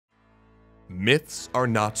Myths are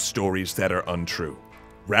not stories that are untrue.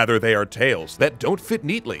 Rather, they are tales that don't fit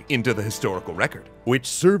neatly into the historical record, which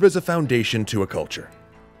serve as a foundation to a culture.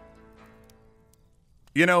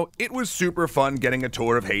 You know, it was super fun getting a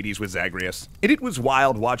tour of Hades with Zagreus, and it was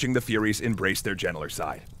wild watching the Furies embrace their gentler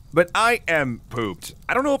side. But I am pooped.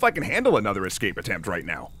 I don't know if I can handle another escape attempt right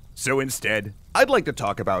now. So instead, I'd like to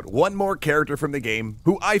talk about one more character from the game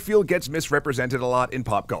who I feel gets misrepresented a lot in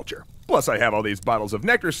pop culture. Plus, I have all these bottles of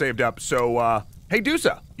nectar saved up, so, hey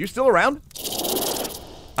Medusa, you still around?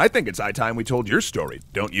 I think it's high time we told your story,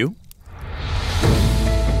 don't you?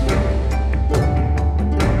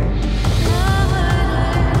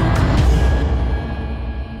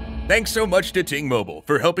 Thanks so much to Ting Mobile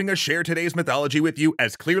for helping us share today's mythology with you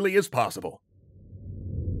as clearly as possible.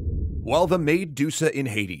 While the Medusa in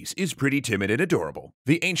Hades is pretty timid and adorable,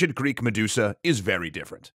 the ancient Greek Medusa is very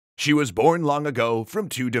different. She was born long ago from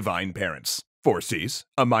two divine parents. Phorcys,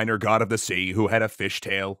 a minor god of the sea who had a fish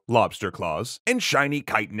tail, lobster claws, and shiny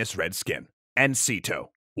chitinous red skin. And Ceto,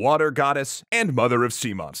 water goddess and mother of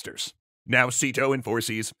sea monsters. Now Ceto and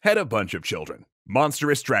Phorcys had a bunch of children.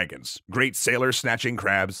 Monstrous dragons, great sailor-snatching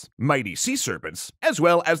crabs, mighty sea serpents, as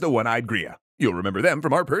well as the one-eyed Gria. You'll remember them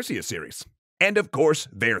from our Perseus series. And of course,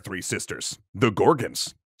 their three sisters, the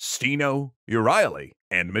Gorgons, Steno, Euryale,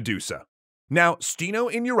 and Medusa. Now, Steno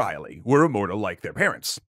and Euryale were immortal like their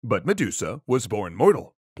parents, but Medusa was born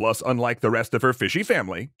mortal. Plus, unlike the rest of her fishy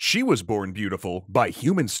family, she was born beautiful by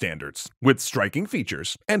human standards, with striking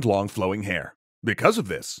features and long flowing hair. Because of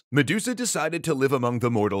this, Medusa decided to live among the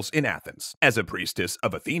mortals in Athens as a priestess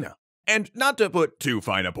of Athena. And not to put too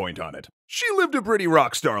fine a point on it, she lived a pretty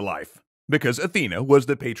rock star life. Because Athena was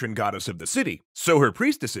the patron goddess of the city, so her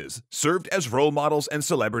priestesses served as role models and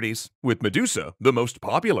celebrities, with Medusa the most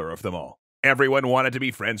popular of them all. Everyone wanted to be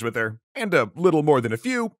friends with her, and a little more than a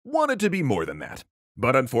few wanted to be more than that.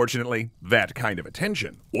 But unfortunately, that kind of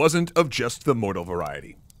attention wasn't of just the mortal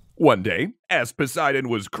variety. One day, as Poseidon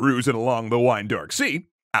was cruising along the wine-dark sea,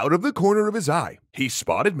 out of the corner of his eye, he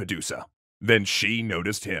spotted Medusa. Then she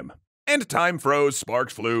noticed him. And time froze,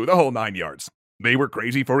 sparks flew, the whole 9 yards. They were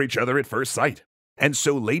crazy for each other at first sight. And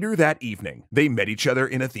so later that evening, they met each other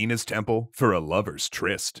in Athena's temple for a lover's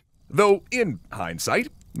tryst. Though, in hindsight,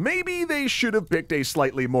 maybe they should have picked a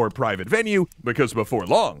slightly more private venue, because before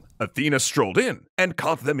long, Athena strolled in and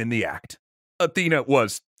caught them in the act. Athena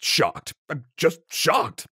was shocked. Just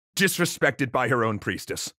shocked. Disrespected by her own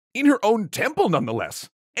priestess. In her own temple, nonetheless.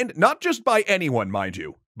 And not just by anyone, mind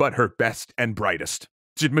you, but her best and brightest.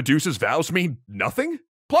 Did Medusa's vows mean nothing?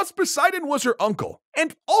 Plus, Poseidon was her uncle,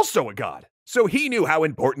 and also a god. So he knew how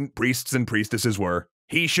important priests and priestesses were.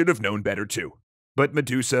 He should have known better too. But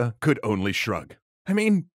Medusa could only shrug. I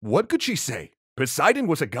mean, what could she say? Poseidon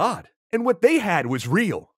was a god, and what they had was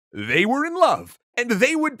real. They were in love, and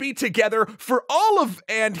they would be together for all of...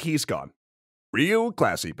 and he's gone. Real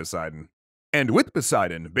classy, Poseidon. And with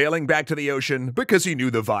Poseidon bailing back to the ocean because he knew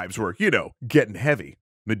the vibes were, getting heavy,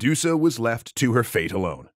 Medusa was left to her fate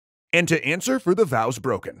alone. And to answer for the vows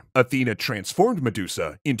broken, Athena transformed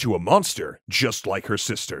Medusa into a monster just like her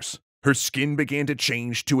sisters. Her skin began to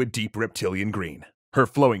change to a deep reptilian green. Her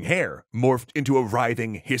flowing hair morphed into a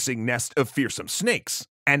writhing, hissing nest of fearsome snakes.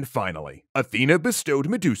 And finally, Athena bestowed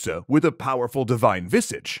Medusa with a powerful divine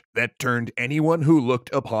visage that turned anyone who looked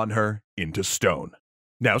upon her into stone.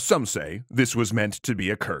 Now some say this was meant to be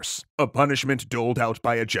a curse, a punishment doled out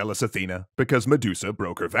by a jealous Athena because Medusa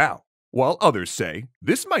broke her vow. While others say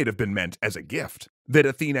this might have been meant as a gift, that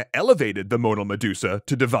Athena elevated the mortal Medusa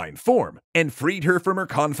to divine form and freed her from her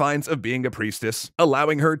confines of being a priestess,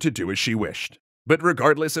 allowing her to do as she wished. But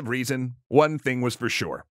regardless of reason, one thing was for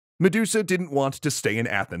sure. Medusa didn't want to stay in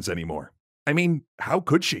Athens anymore. I mean, how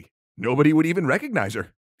could she? Nobody would even recognize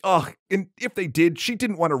her. Ugh, and if they did, she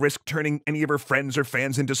didn't want to risk turning any of her friends or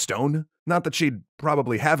fans into stone. Not that she'd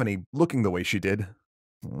probably have any looking the way she did.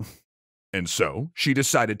 And so, she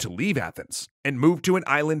decided to leave Athens and move to an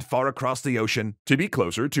island far across the ocean to be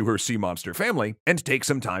closer to her sea monster family and take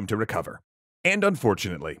some time to recover. And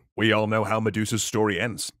unfortunately, we all know how Medusa's story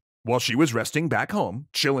ends. While she was resting back home,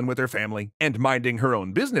 chilling with her family, and minding her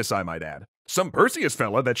own business, I might add, some Perseus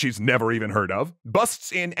fella that she's never even heard of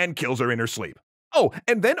busts in and kills her in her sleep. Oh,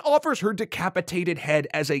 and then offers her decapitated head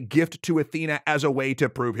as a gift to Athena as a way to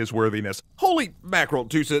prove his worthiness. Holy mackerel,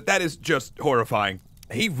 Medusa, that is just horrifying.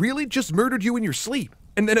 He really just murdered you in your sleep.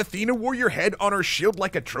 And then Athena wore your head on her shield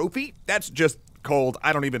like a trophy? That's just cold.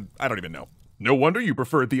 I don't even know. No wonder you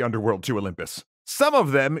preferred the underworld to Olympus. Some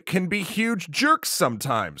of them can be huge jerks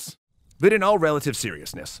sometimes. But in all relative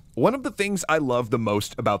seriousness, one of the things I love the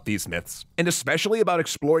most about these myths, and especially about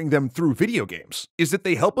exploring them through video games, is that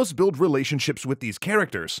they help us build relationships with these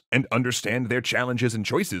characters and understand their challenges and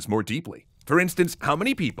choices more deeply. For instance, how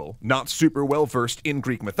many people, not super well versed in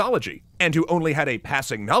Greek mythology, and who only had a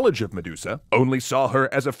passing knowledge of Medusa, only saw her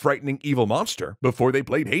as a frightening evil monster before they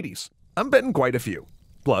played Hades? I'm betting quite a few.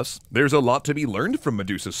 Plus, there's a lot to be learned from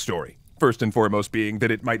Medusa's story. First and foremost being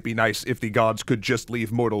that it might be nice if the gods could just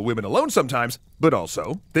leave mortal women alone sometimes, but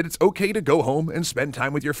also that it's okay to go home and spend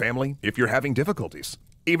time with your family if you're having difficulties.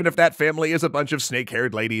 Even if that family is a bunch of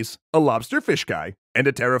snake-haired ladies, a lobster fish guy, and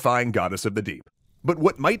a terrifying goddess of the deep. But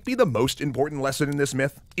what might be the most important lesson in this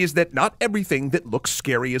myth is that not everything that looks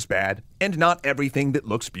scary is bad, and not everything that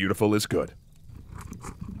looks beautiful is good.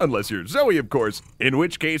 Unless you're Zoe, of course, in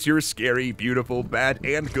which case you're scary, beautiful, bad,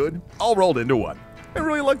 and good, all rolled into one. I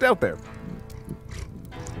really lucked out there.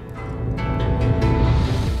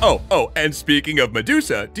 Oh, and speaking of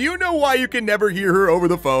Medusa, do you know why you can never hear her over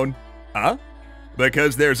the phone? Huh?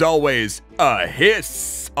 Because there's always a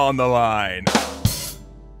hiss on the line.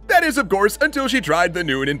 That is, of course, until she tried the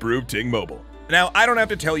new and improved Ting Mobile. Now, I don't have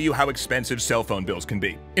to tell you how expensive cell phone bills can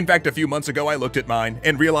be. In fact, a few months ago, I looked at mine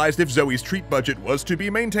and realized if Zoe's treat budget was to be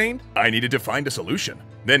maintained, I needed to find a solution.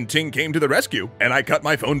 Then Ting came to the rescue, and I cut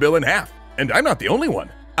my phone bill in half. And I'm not the only one.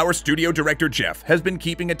 Our studio director, Jeff, has been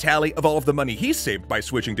keeping a tally of all of the money he's saved by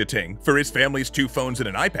switching to Ting for his family's 2 phones and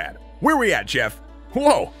an iPad. Where we at, Jeff?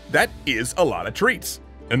 Whoa, that is a lot of treats.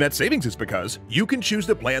 And that savings is because you can choose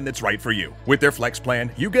the plan that's right for you. With their Flex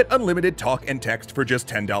plan, you get unlimited talk and text for just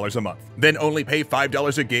 $10 a month. Then only pay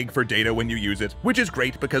 $5 a gig for data when you use it, which is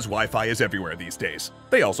great because Wi-Fi is everywhere these days.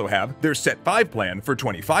 They also have their Set 5 plan for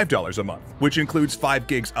 $25 a month, which includes 5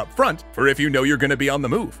 gigs up front for if you know you're going to be on the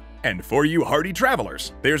move. And for you hardy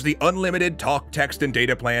travelers, there's the unlimited talk, text, and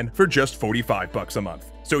data plan for just $45 a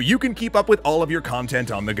month. So you can keep up with all of your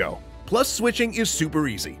content on the go. Plus, switching is super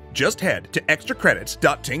easy. Just head to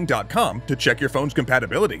extracredits.ting.com to check your phone's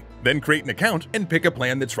compatibility, then create an account and pick a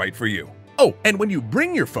plan that's right for you. Oh, and when you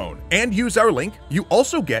bring your phone and use our link, you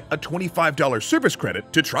also get a $25 service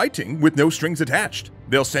credit to try Ting with no strings attached.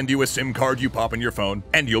 They'll send you a SIM card you pop in your phone,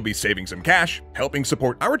 and you'll be saving some cash, helping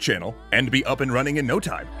support our channel, and be up and running in no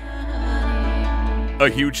time. A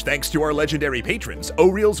huge thanks to our legendary patrons,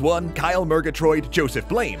 O'Reels1, Kyle Murgatroyd, Joseph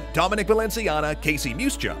Blaine, Dominic Valenciana, Casey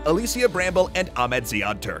Muscha, Alicia Bramble, and Ahmed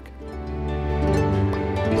Ziad Turk.